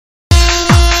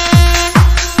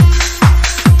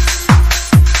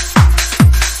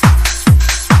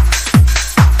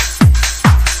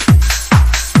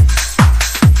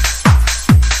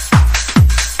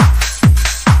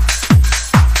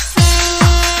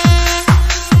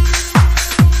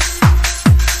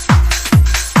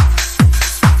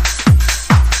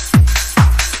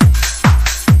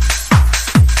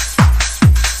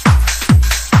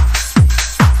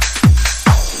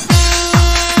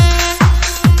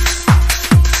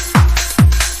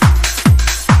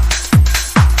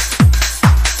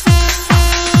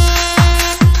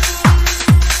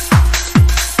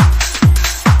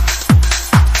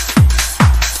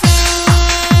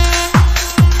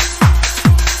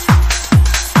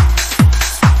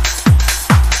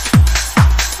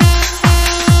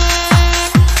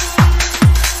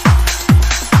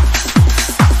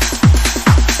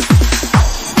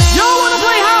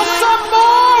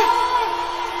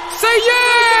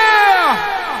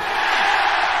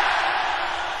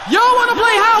wanna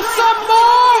play house some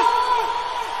more?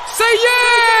 Say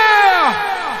yeah!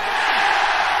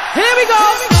 Here we go!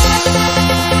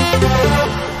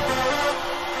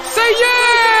 Say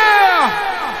yeah!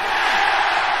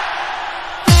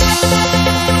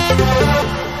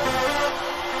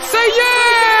 Say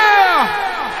yeah!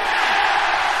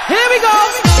 Here we go!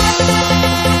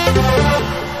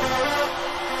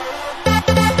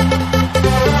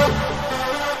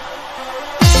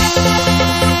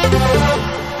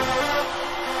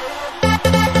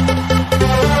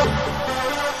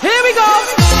 Here we go!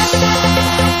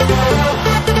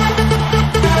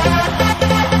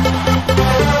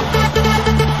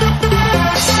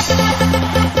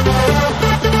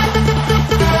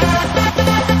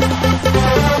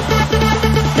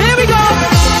 Here we go!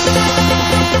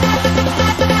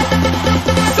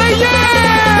 Say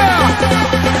yeah!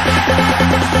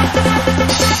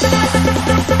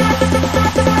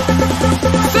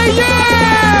 Say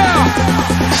yeah!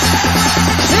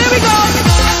 Here we go!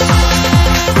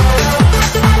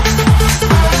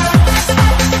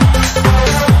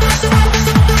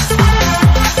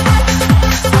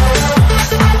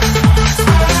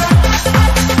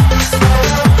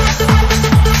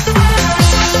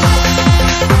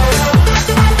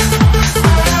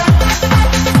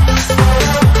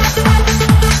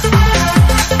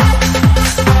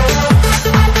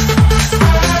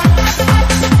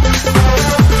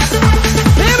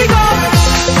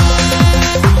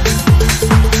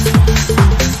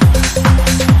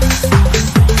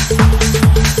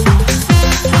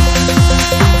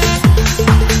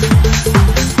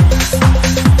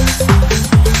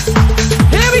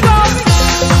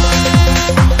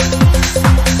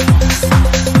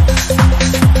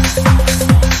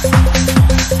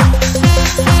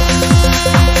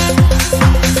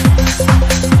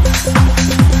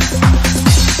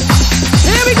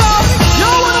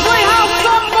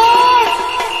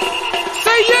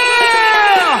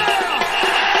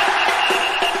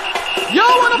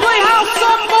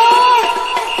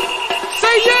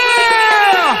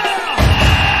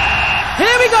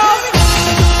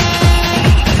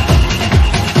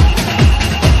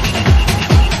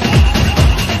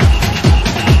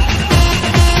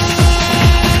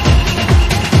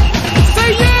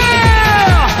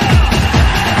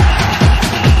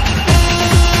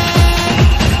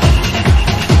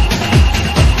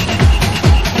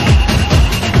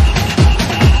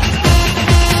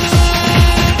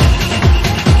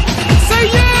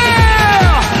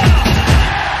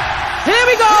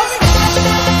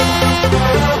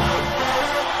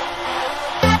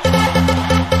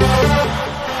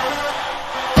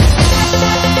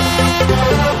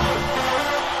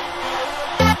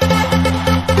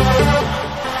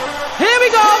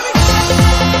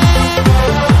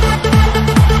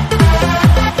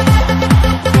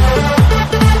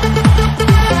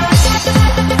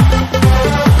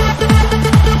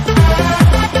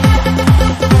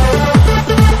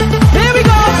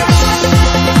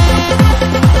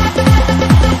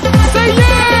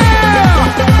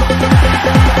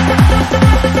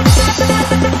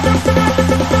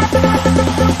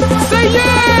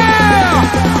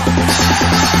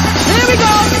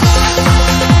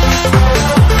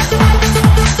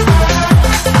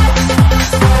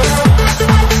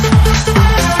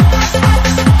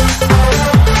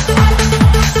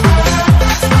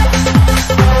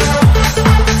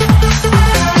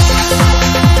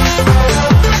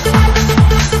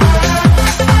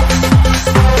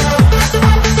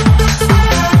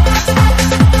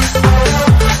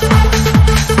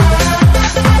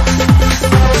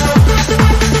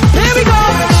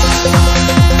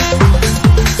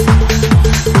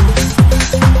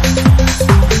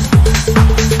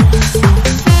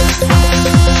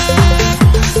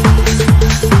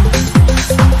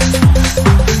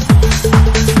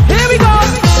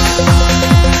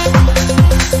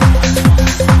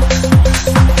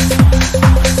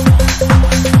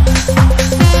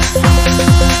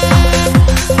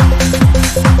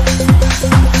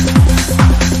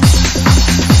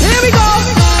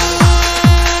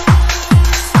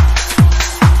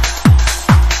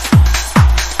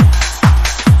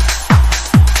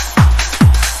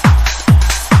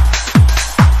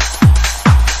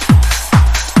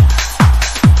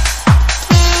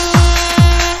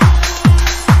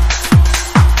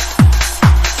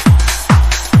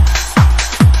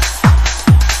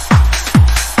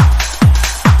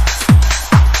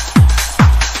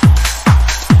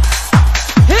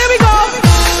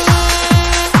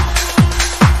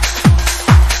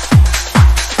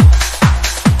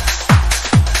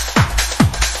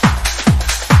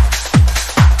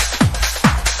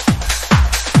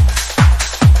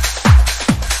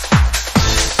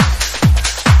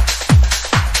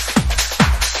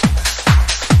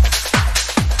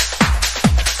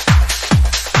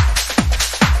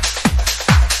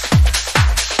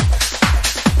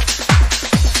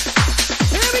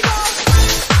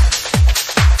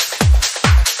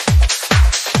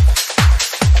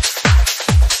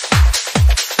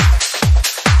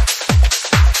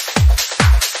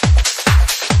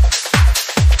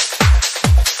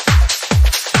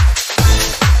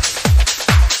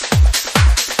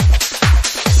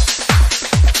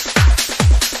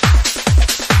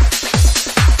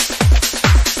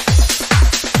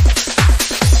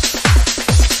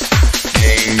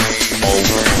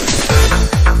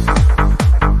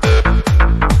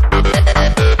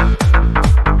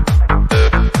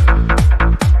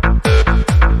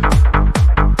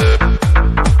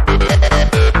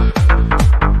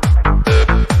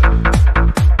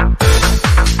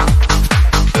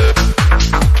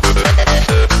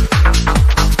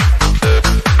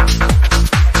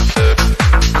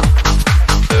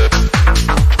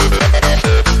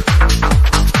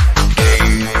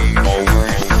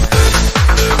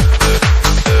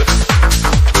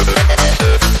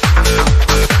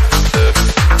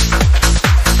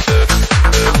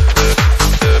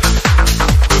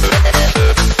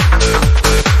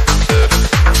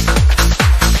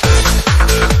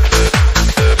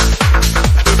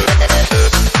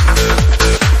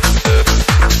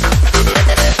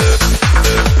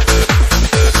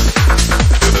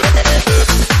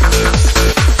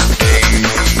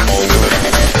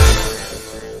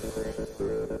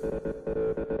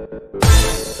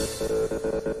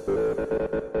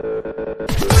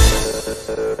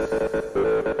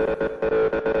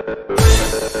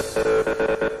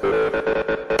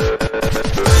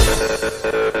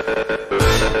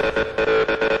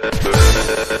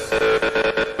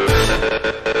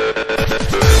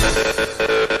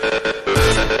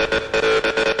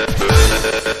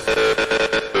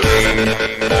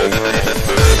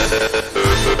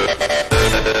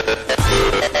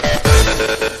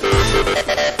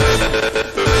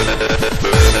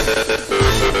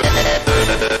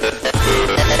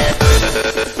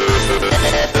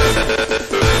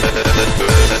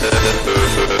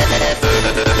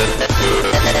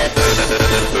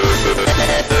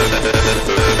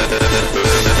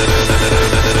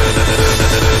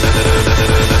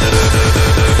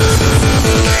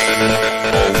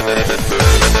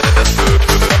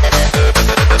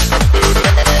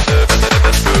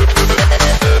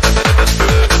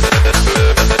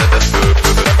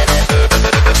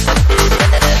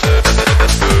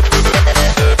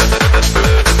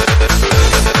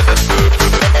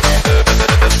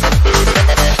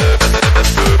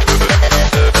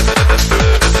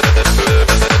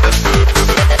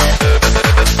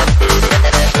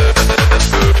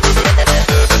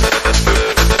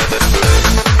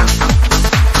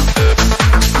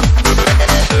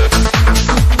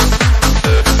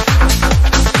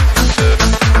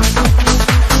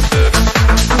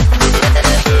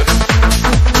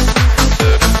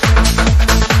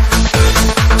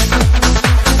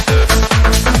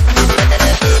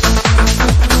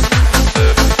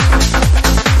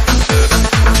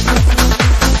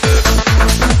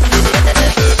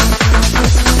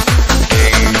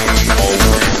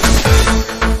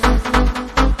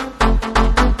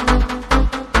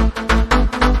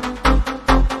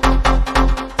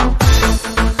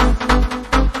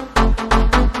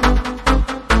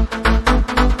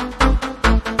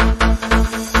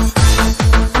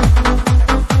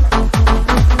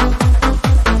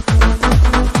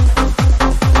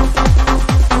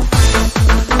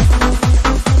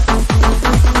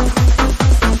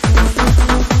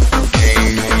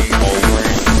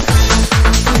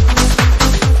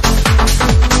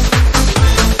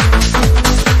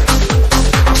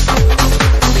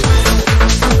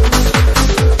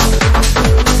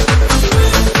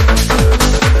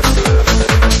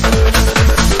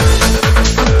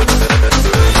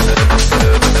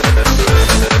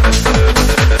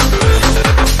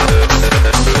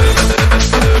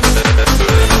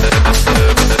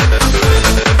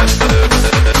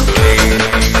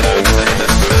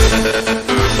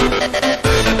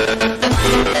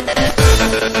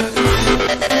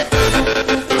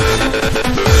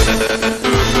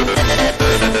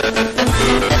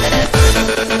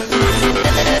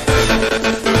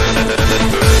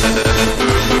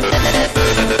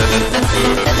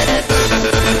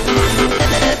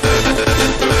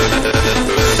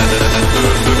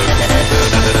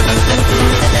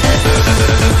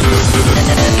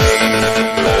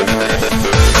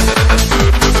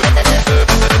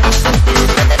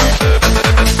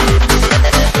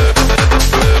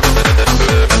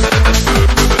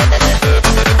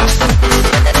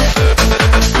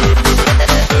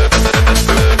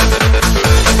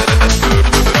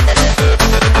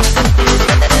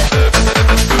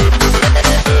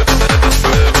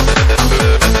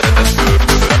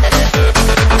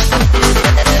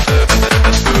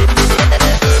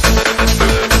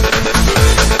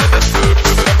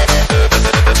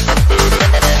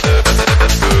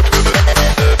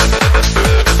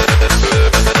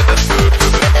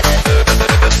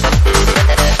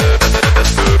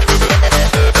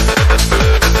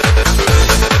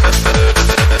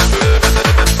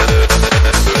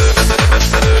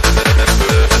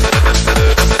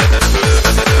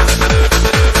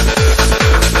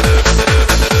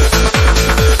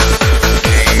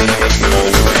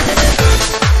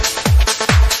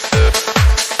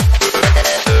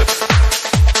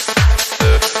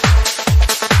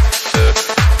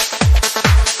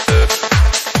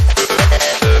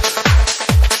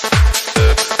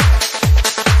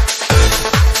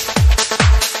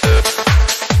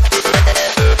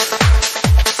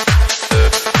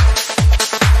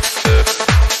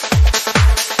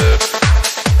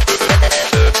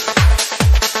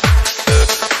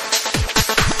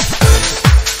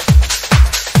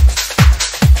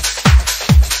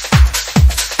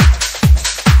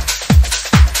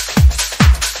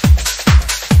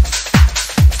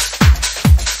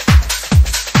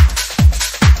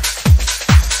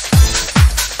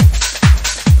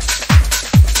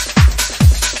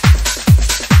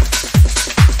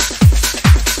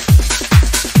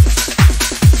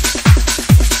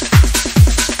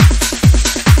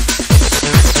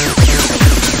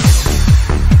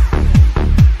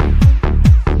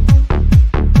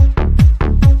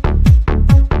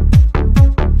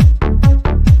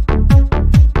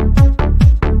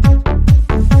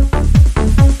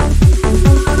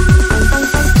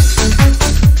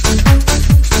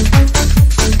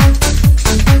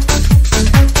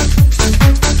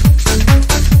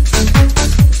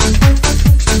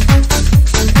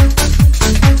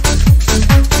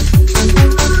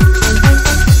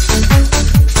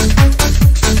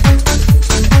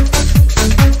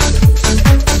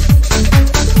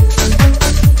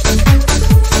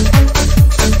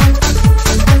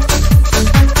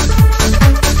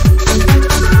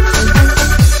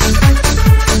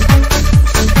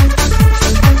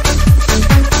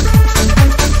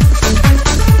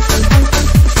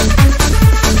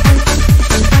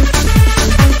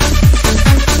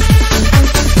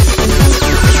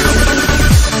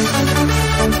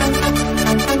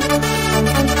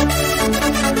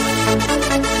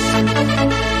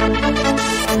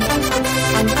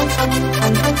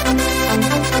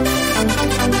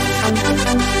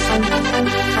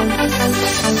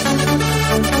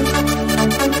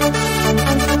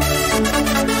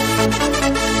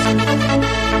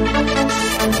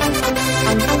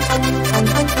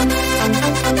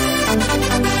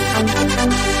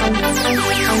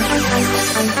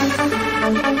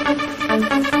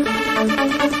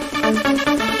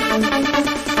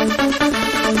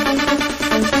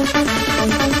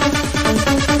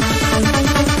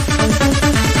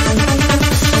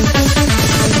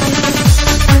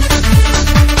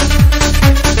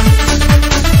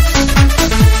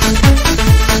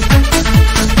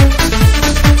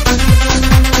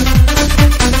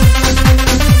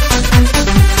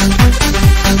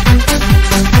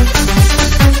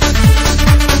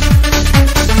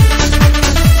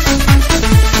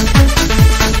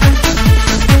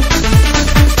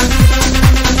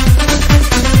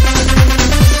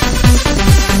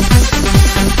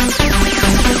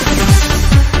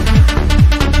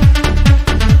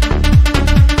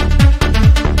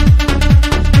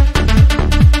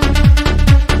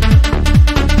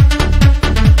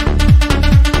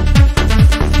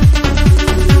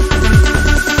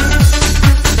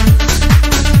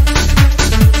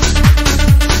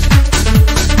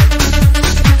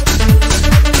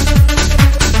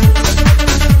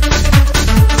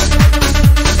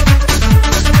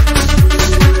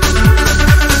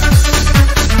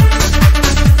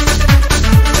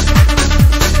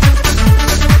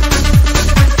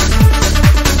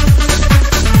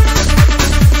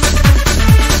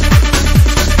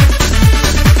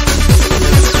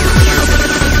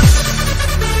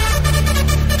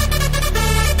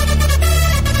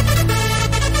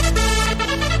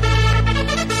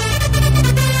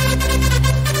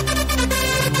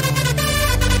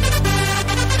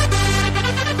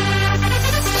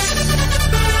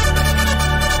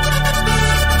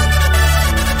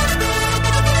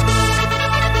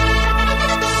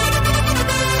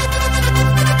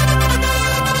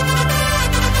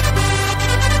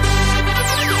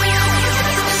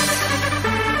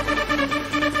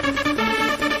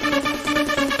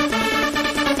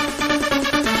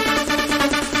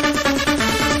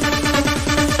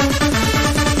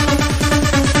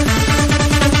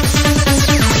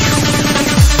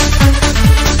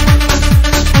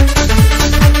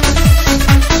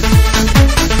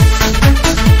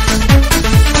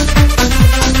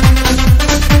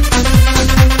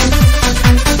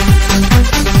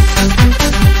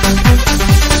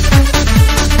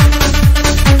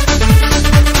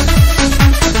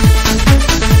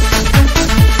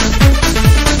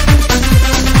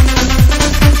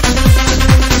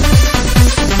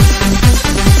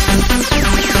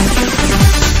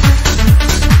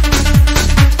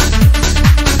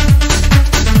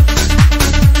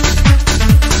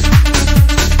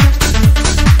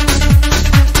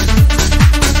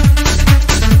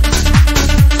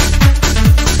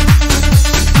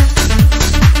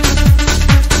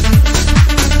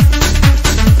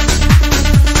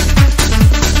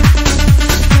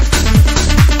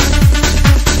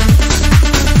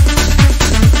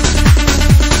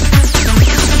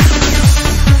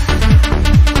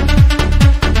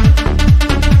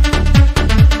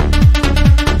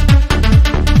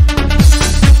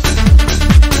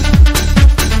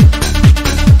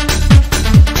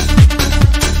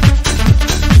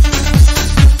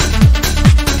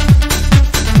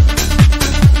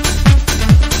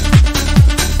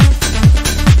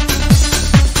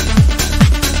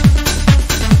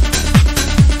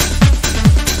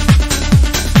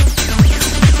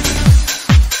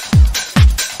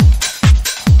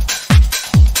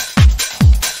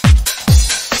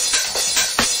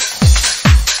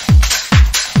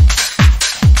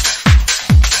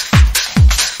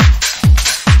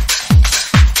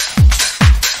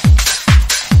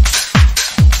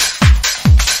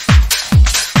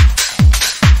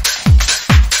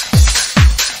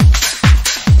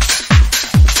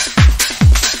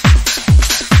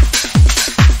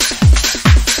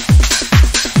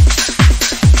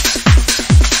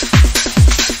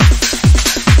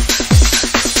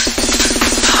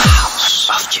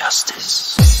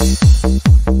 justice.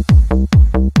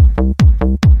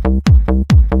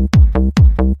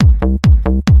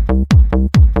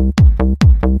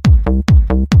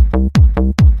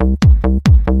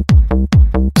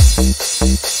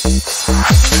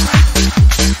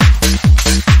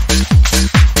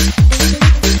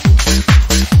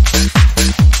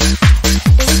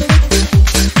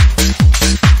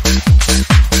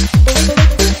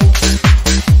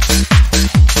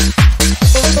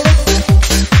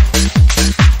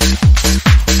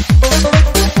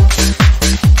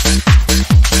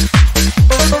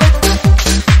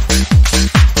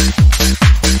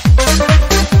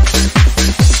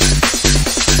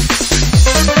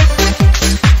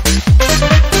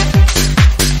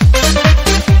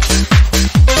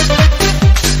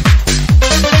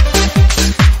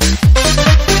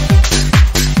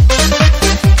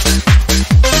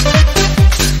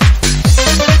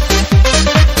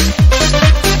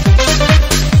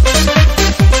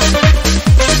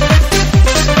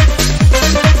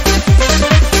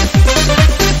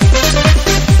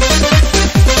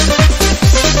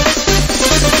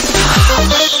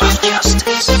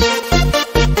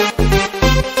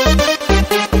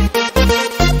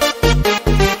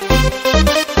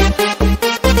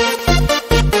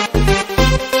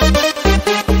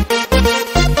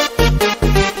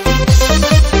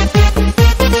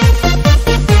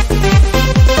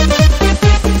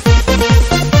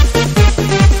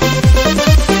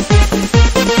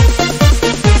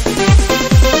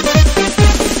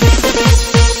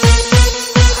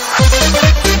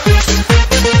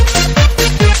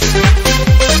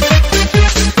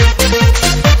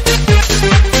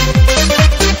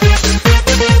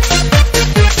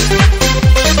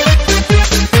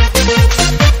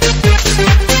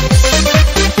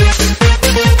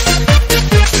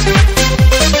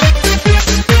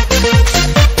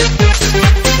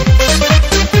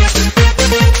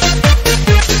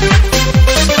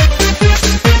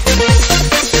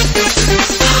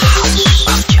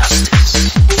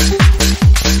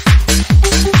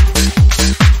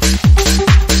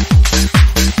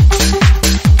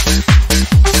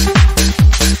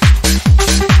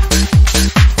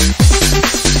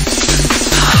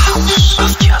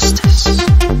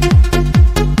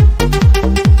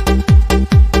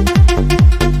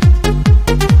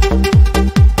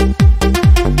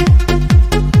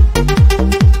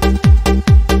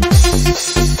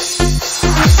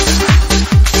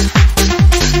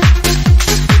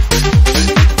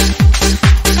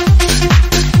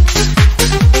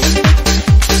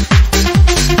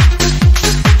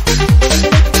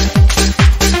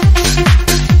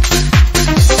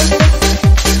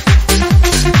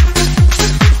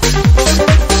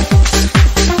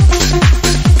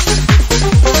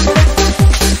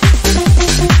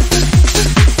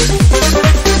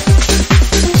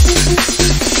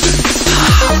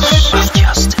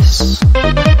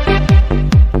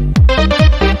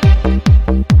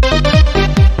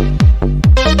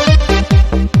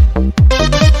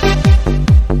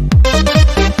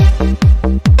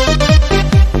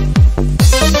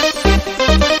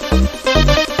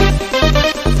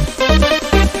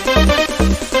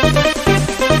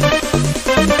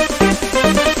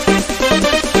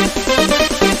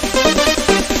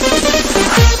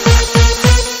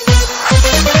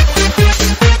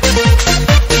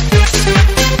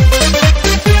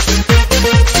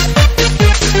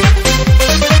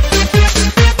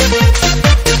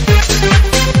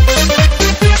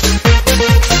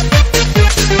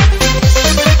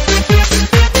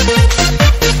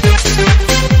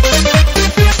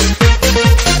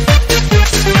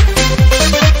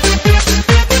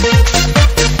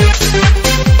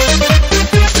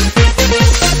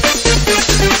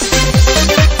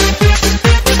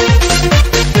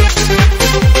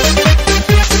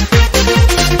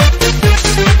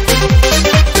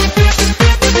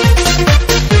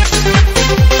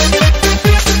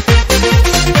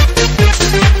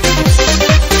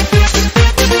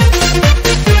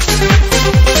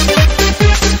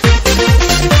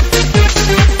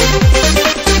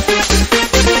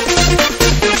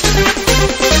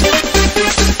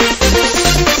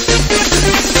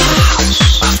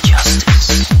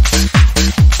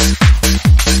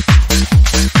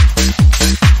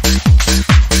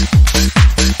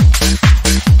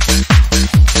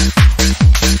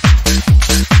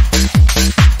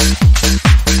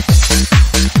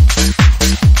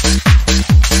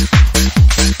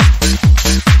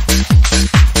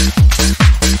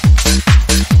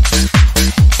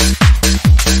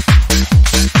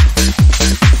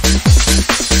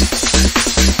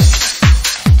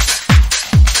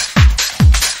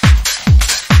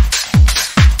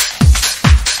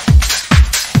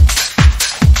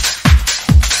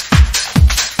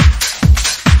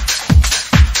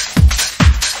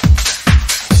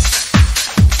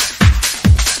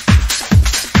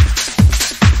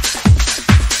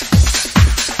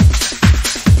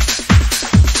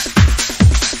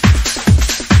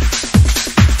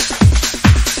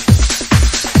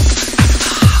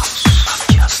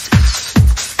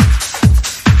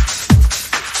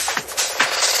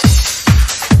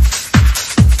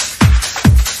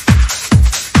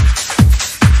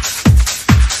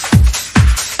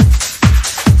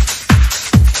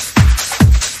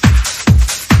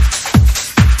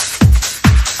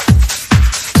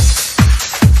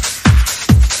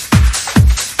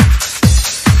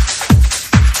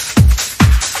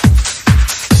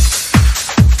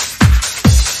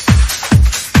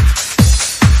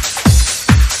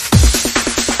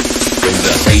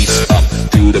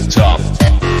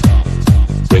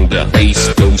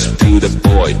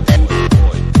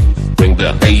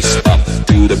 bass up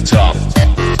to the top.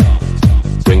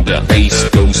 Bring the bass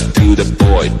goes to the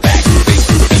void. Back to the bass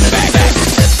to the beat, back, back.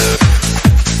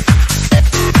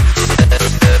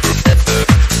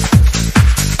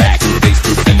 Back to the bass to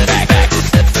the beat, back, back.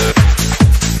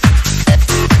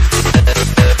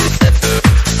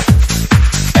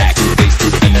 Back to the bass to the beat, back, back. Back to the bass to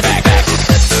the beat, back, back.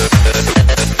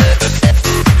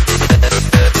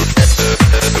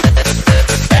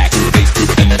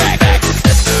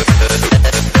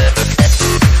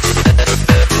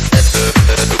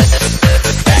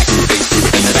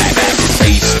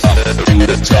 To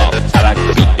the top, I like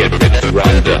the beat, get ready to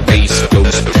run. The bass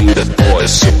goes to the boys,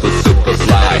 super super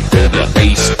fly. Hold the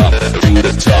bass up to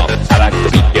the top, I like the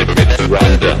beat, get ready to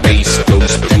run. The bass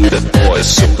goes to the boys,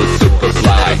 super super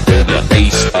fly. Hold the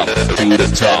bass up to the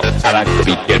top, I like the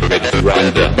beat, get ready to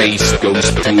run. The bass goes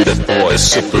to the boys,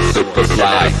 super super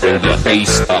fly. Hold the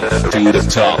bass up to the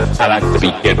top, I like the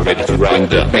beat, get ready to run.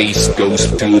 The bass goes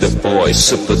to the boys,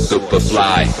 super super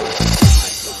fly.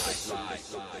 Back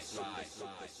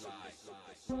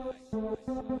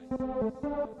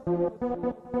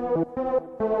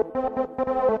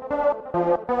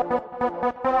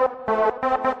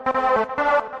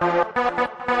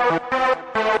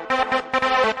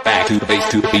to the bass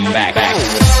to the beat, back, back.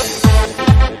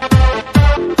 To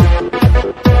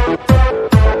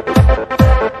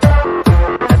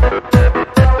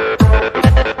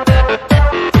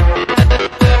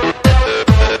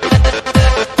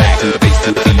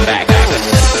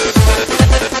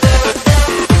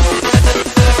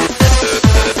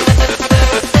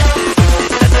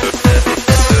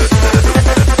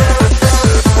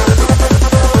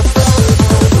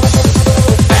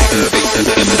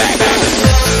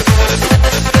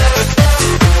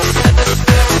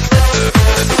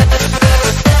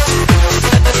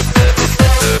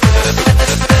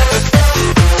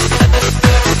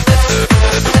beat,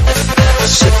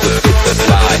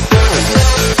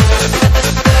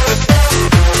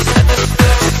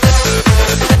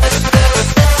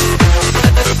 back,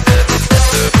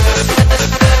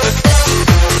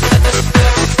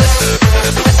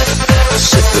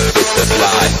 back.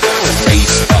 Back to the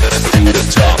bass to the beat, back,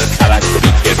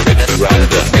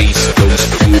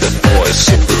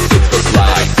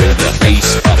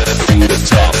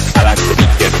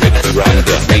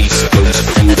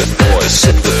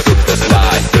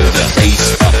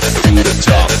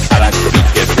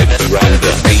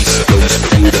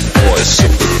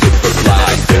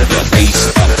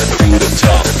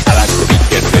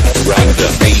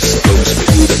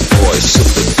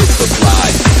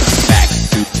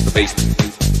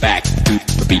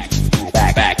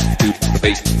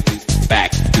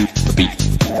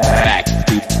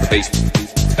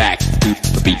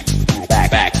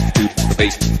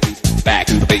 Back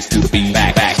to the bass to the beat,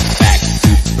 back, back.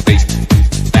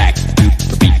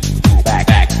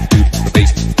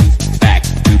 Back to the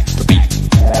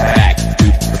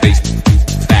bass to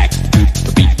the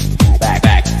beat, back,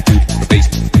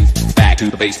 back. Back to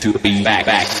the bass to the beat, back,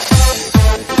 back.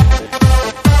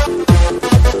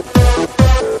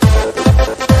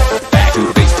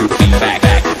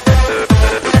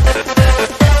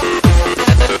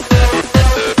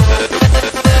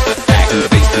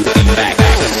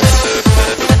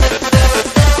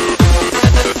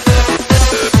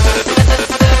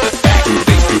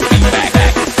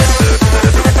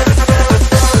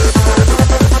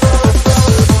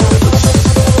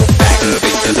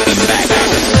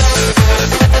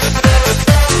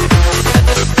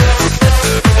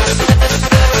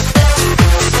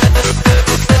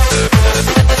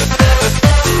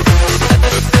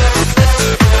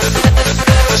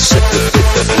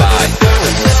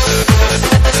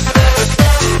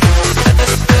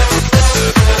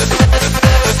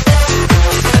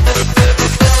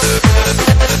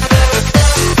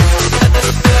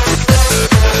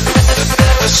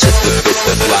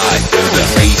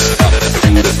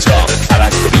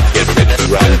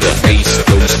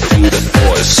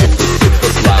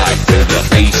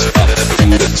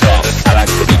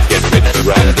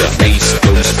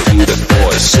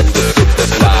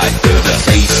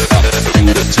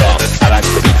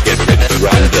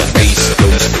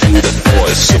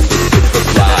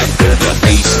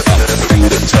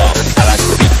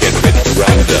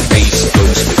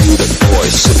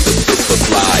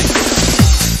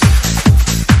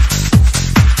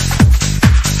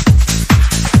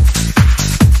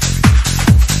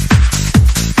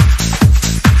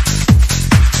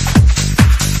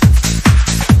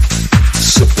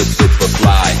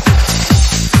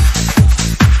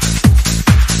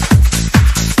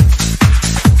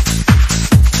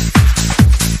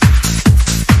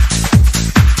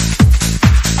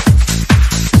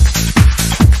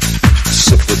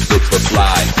 super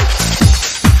fly.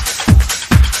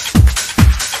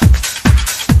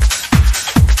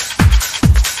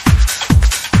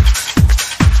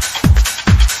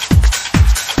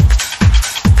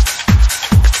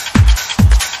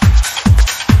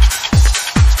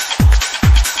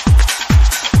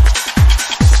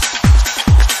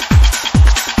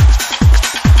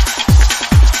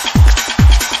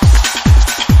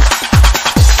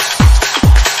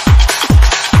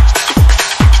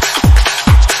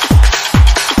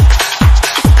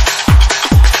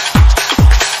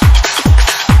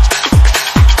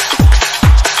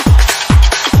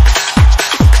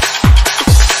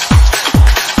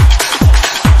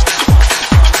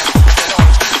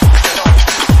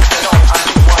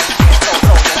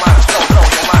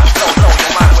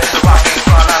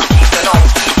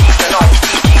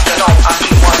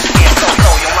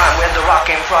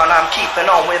 Keeping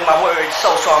on with my words,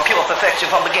 so strong, pure perfection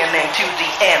from beginning to the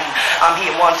end. I'm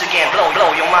here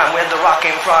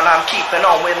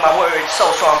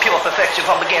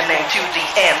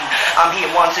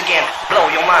once again, blow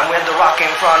your mind where the rock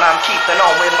came from. I'm keeping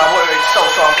on with my words, so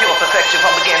strong, pure perfection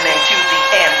from beginning to the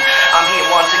end. I'm here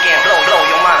once again, blow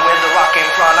your mind where the rock came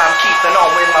from. I'm keeping on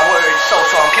with my words, so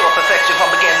strong, pure perfection from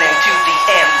beginning to the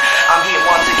end. I'm here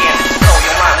once again, blow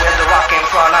your mind where the rock came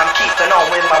from. I'm keeping on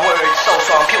with my words, so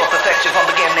strong, pure perfection from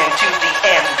beginning to the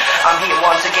end. I'm here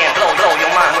once again, blow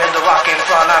your mind where the rock came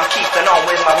from. I'm keeping on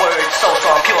with my words, so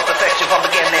strong, pure perfection from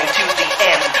beginning to the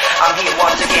end. I'm here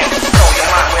once again, blow your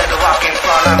mind where the rock came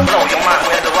from. I'm blow your mind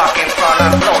where the rock came from.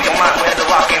 I'm blow your mind where the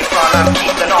rock came from. I'm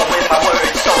keeping on with my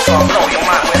words, so strong, blow your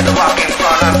mind where the rock came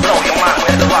from. I'm blow your mind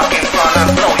where the rock came from. I'm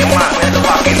blow your mind where the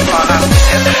rock came from.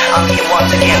 I'm here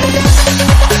once again.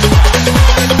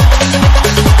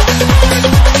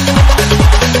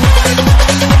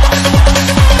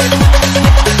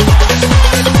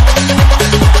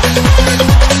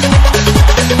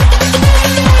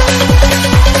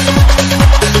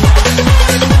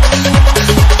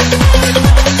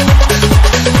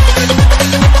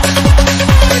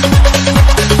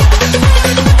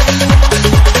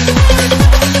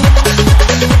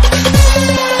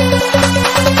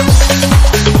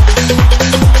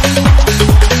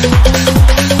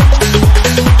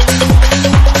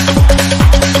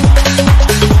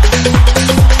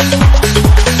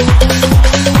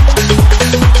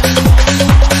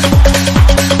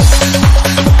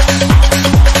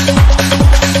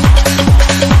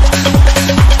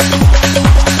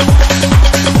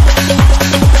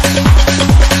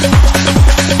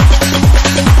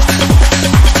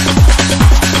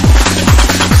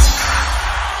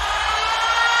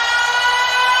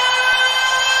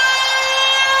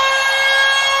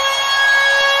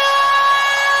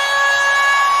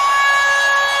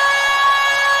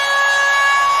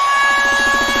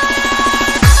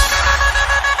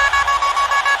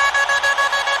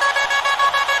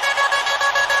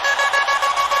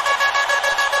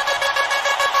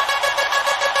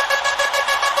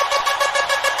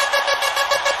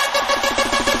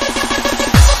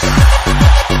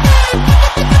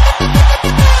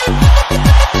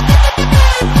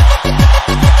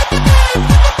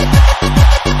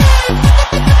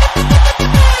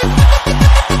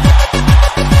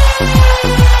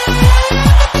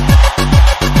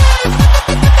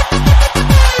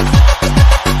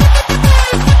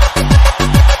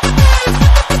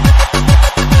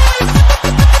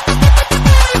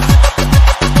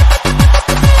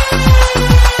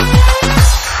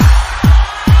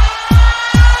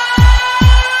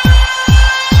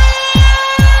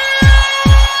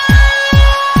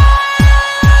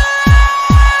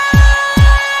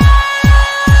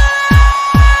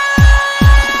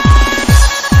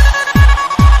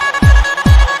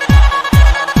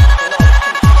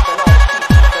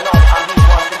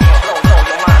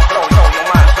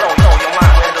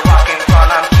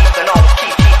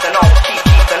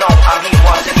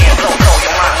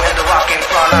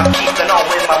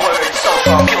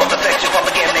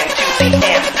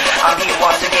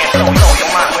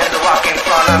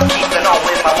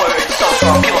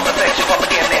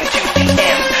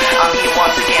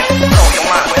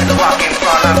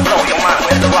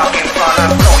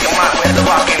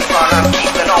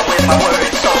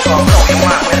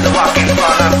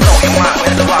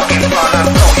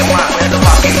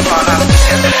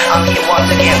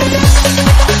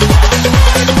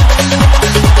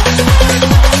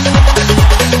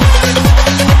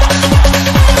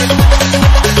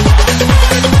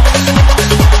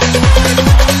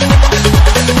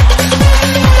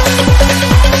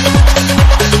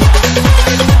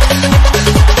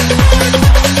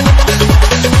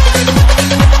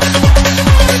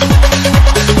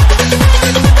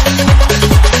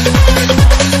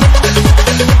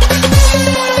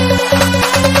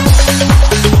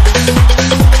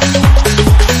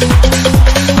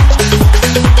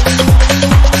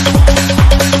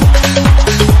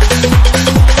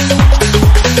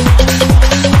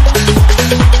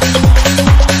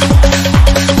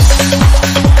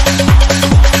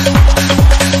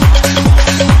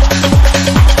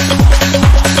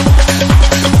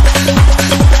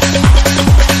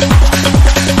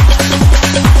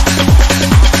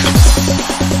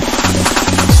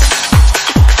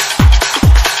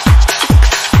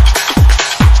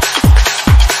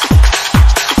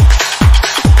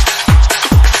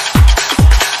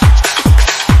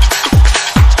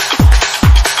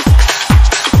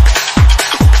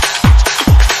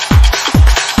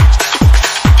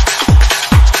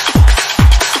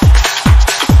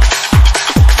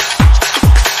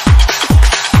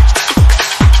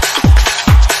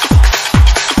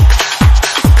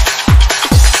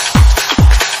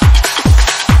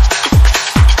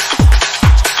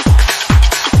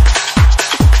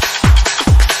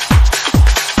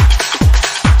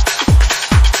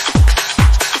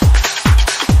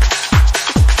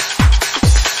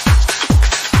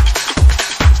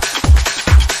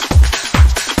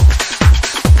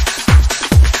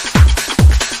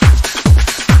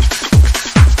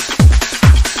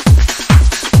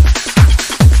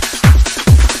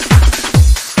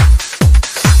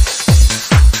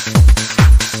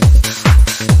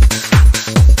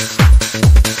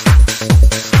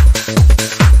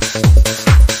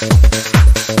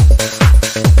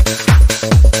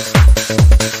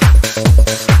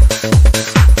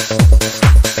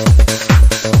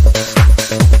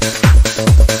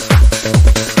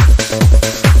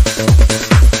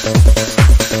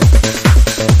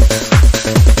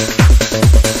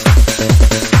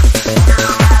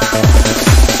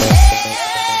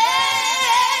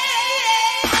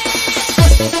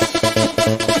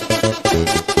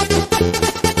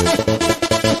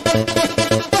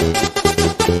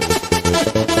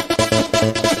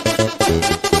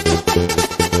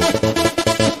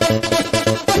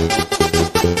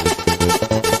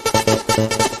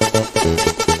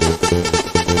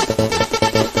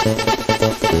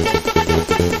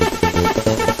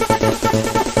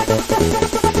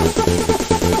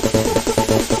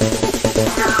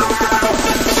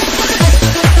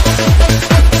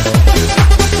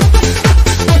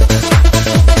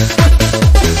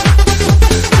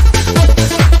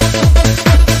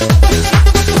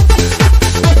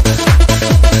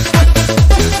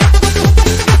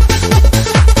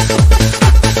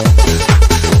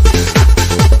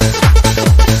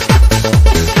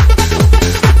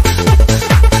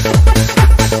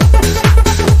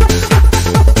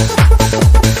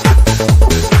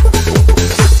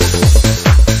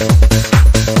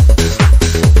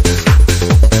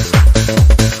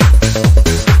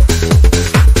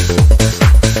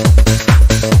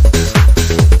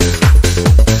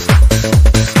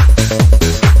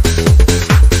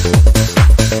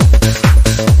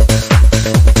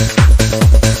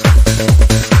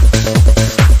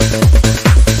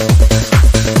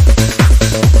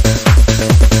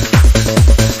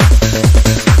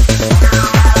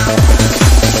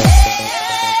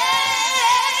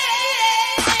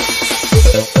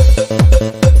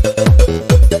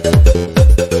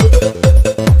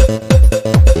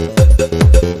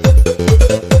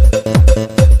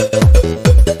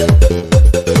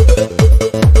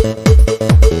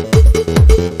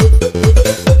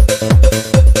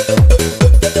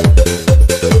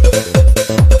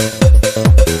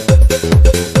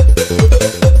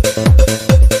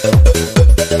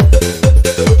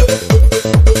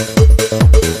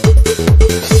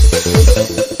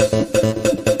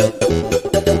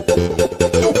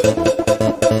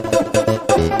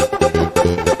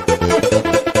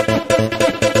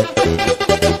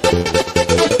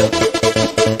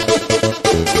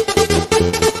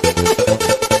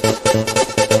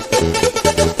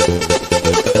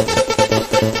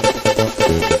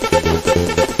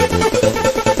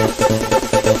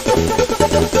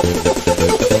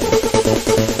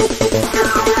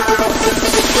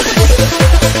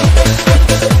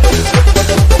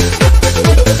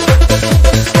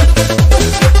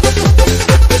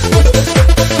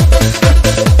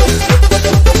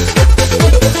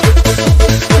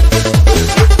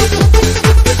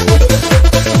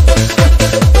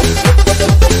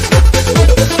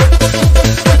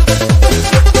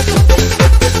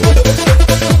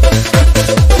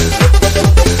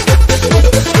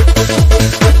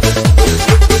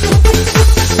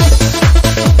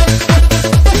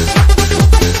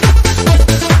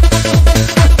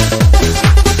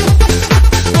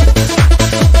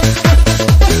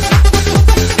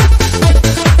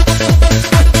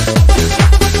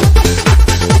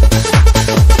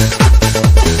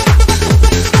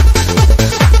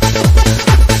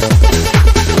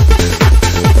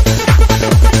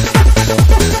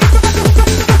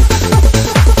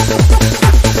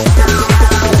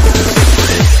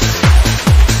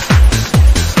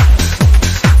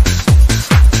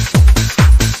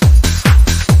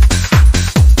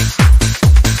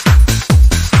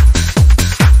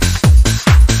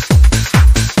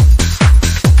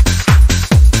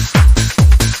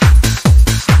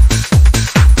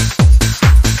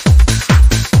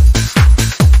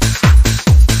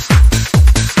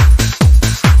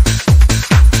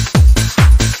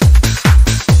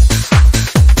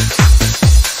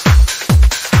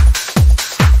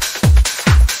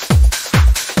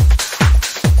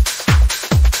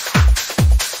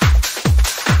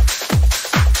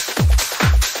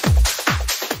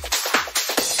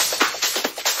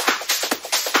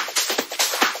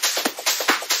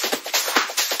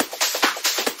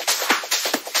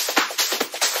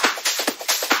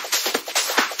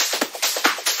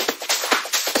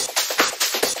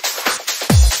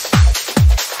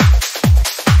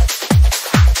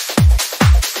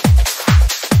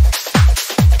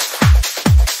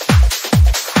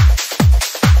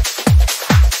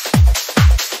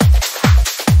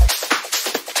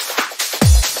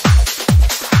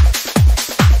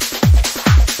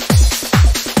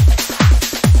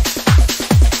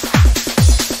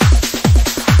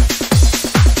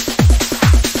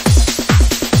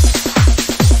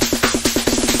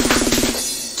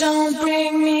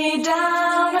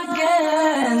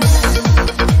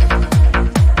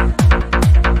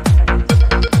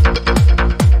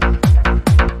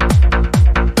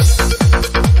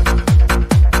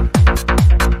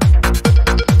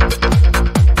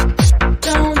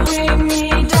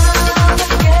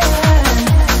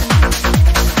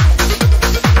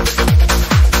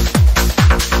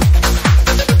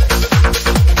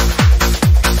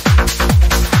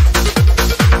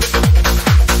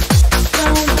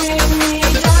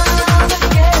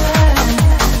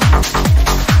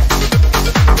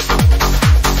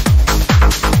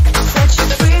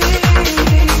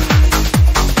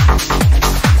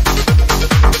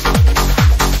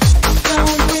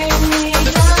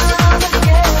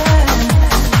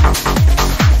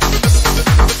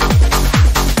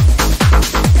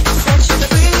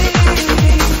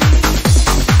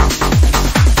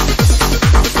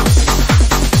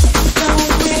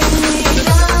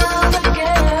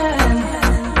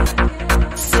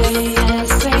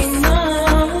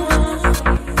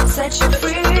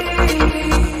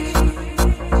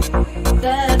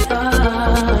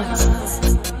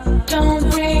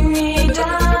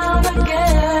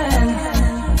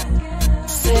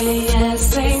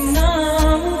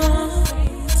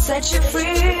 set you free.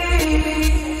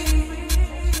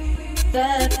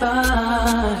 That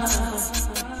part.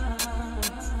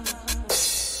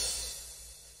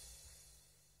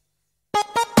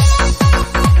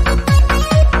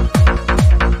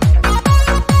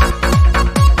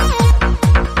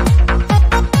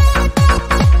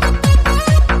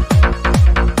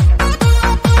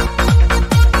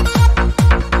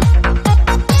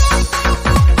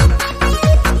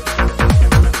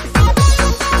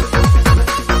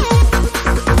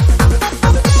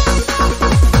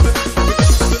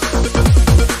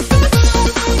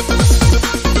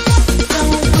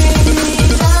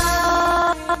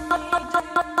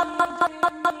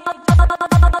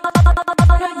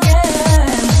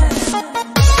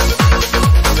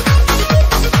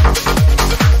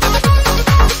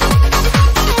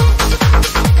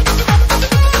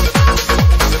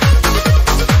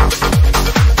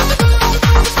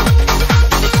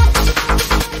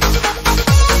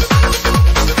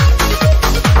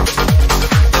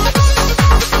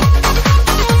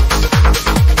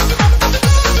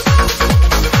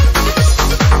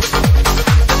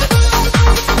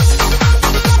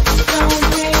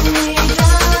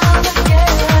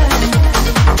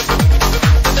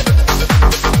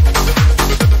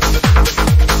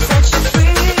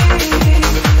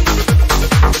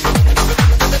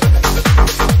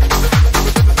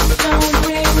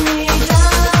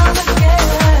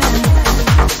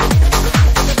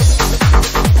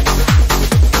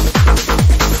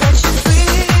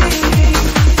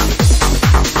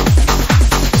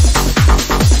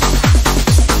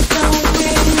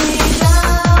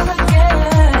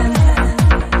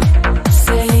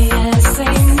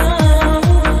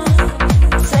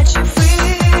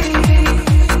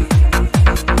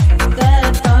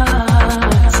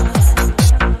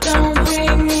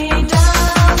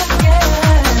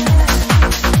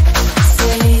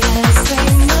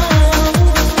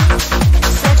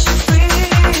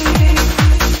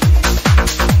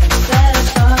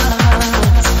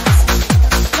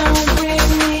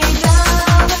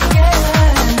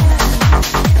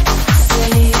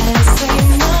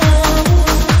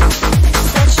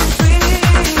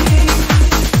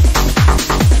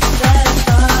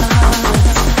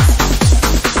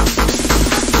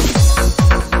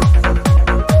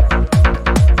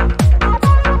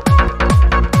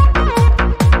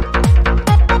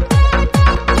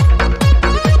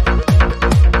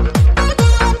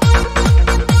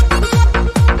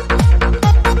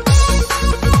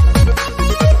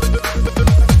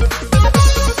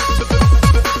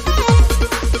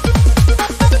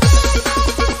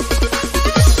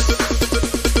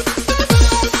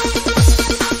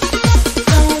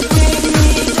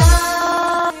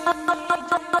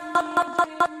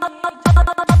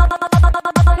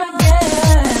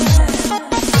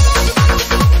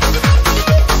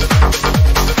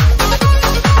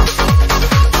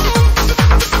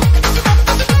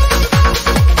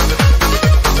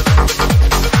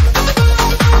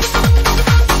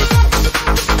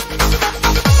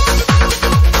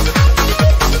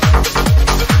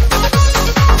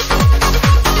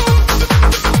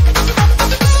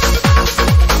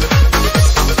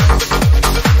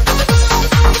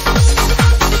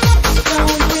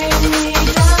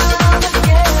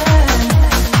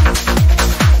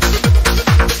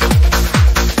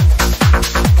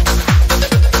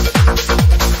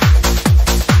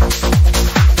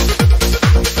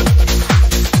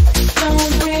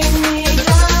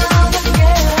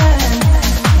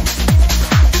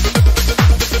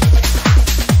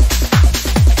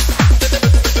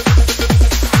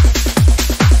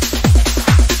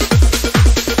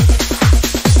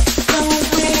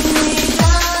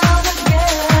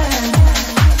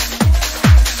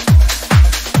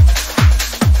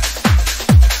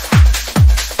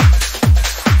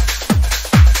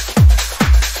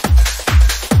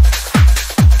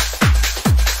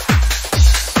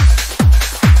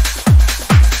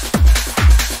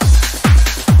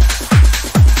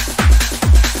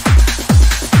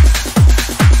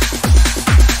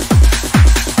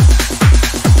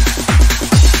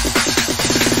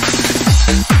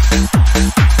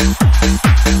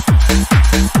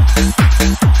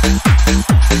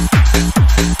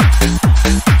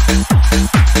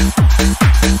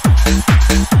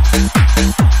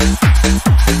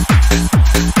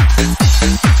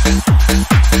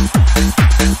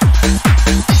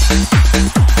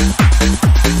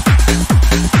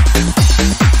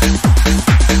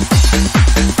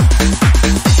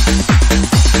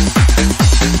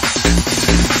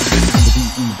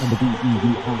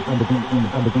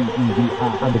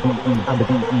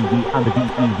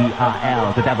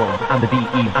 D-E-V-I-L, the devil. I'm the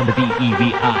D-E, I'm the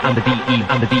D-E-V-I, I'm the D-E,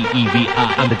 I'm the D-E-V-I,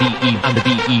 I'm the D-E, I'm the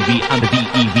D-E-V, I'm the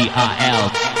D-E-V-I-L.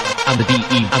 I'm the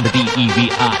D-E, I'm the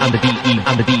D-E-V-I, I'm the D-E,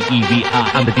 I'm the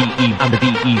D-E-V-I, I'm the D-E, I'm the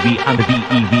D-E-V, I'm the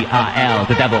D-E-V-I-L,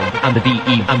 the devil. I'm the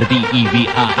D-E, I'm the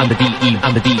D-E-V-I, I'm the D-E,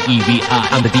 I'm the D-E-V-I,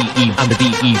 I'm the D-E, I'm the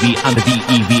D-E-V, I'm the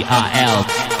D-E-V-I-L.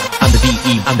 I'm the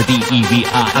D-E, I'm the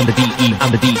D-E-V-I, I'm the D-E, I'm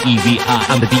the D-E-V-I,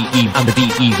 I'm the D-E, I'm the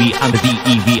D-E-V, I'm the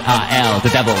D-E-V-I-L, the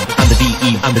devil. I'm the D-E,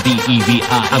 I'm the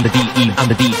D-E-V-I, I'm the D-E, I'm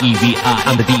the D-E-V-I,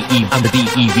 I'm the D-E, I'm the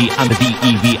D-E-V, I'm the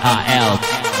D-E-V-I-L.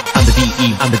 I'm the D-E,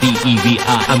 I'm the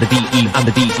D-E-V-I, I'm the D-E, I'm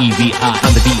the D-E-V-I,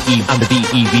 I'm the D-E, I'm the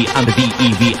D-E-V, I'm the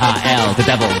D-E-V-I-L, the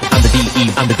devil. I'm the D-E,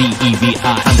 I'm the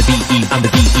D-E-V-I, I'm the D-E, I'm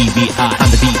the D-E-V-I, I'm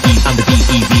the D-E, I'm the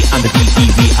D-E-V, I'm the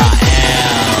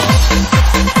D-E-V-I-L.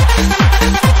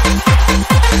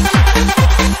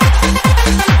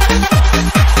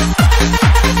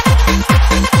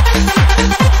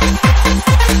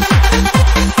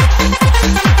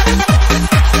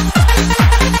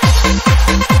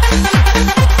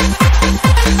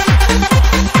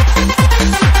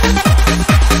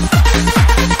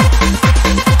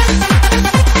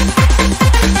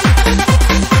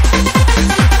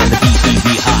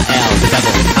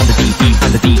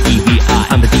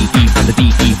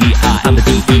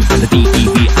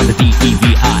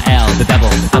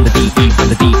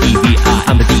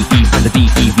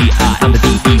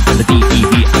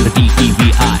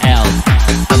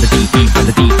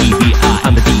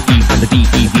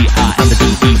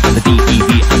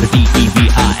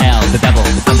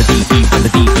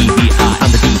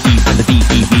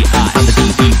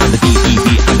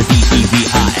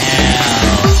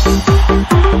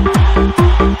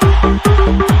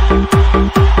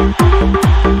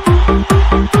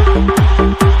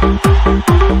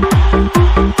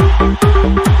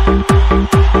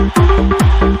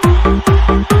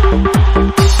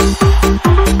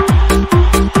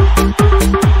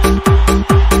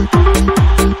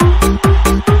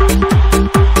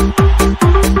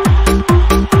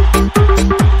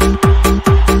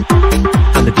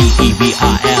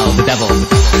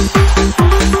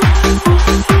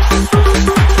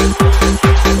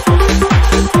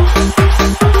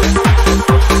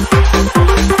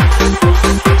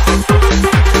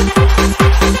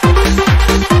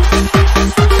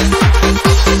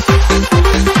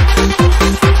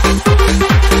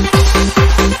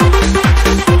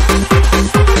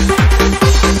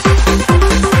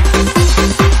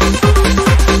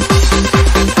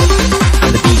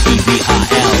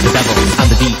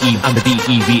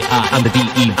 I'm the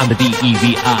D-E, I'm the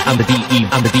D-E-V-I, I'm the D-E,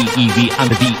 I'm the D-E-V, I'm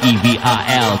the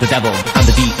D-E-V-I-L, the devil. I'm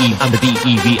the D-E, I'm the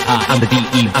D-E-V-I, I'm the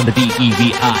D-E, I'm the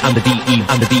D-E-V-I, I'm the D-E,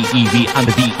 I'm the D-E-V, I'm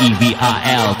the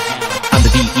D-E-V-I-L. I'm the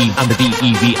D-E, I'm the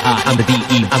D-E-V-I, I'm the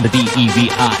D-E, I'm the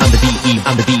D-E-V-I, I'm the D-E,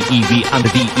 I'm the D-E-V, I'm the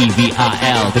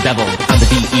D-E-V-I-L, the devil. I'm the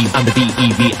D-E, I'm the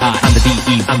D-E-V-I, I'm the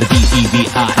D-E, I'm the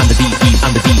D-E-V-I, I'm the D-E,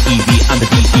 I'm the D-E-V, I'm the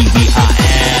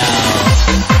D-E-V-I-L.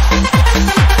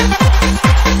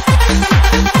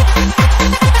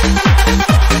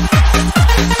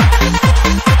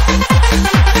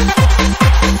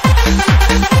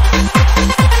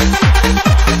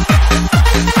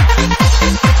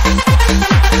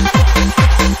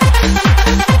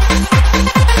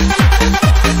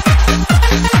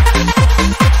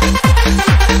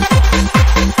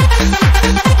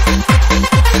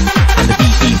 I'm the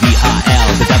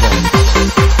D-E-V-I-L, the devil.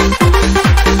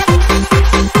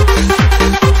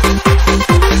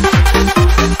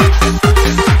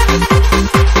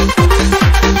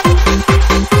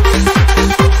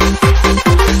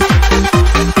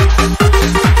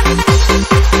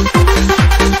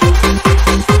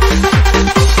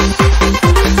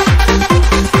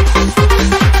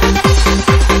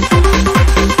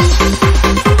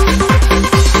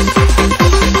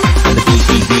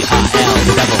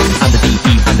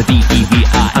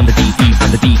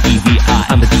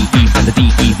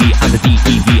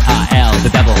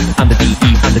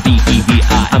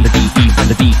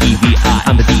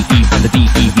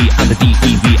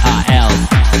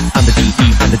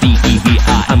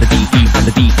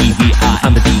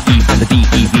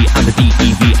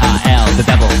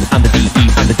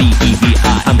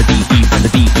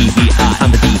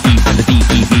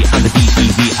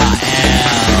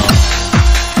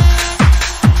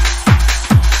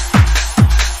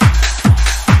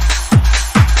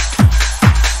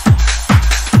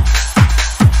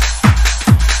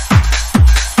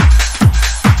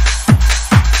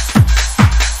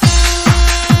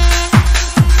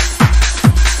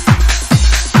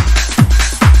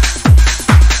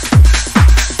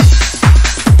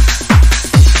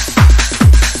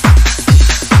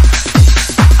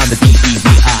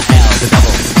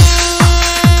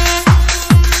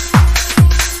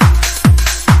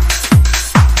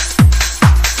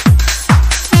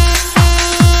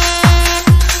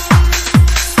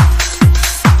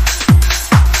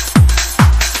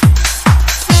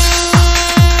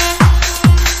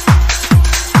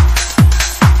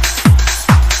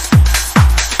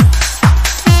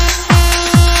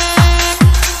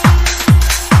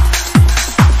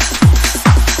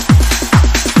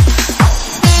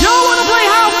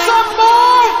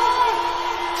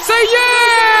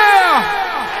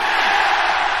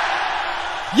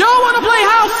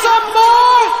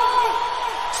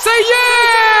 Say yeah!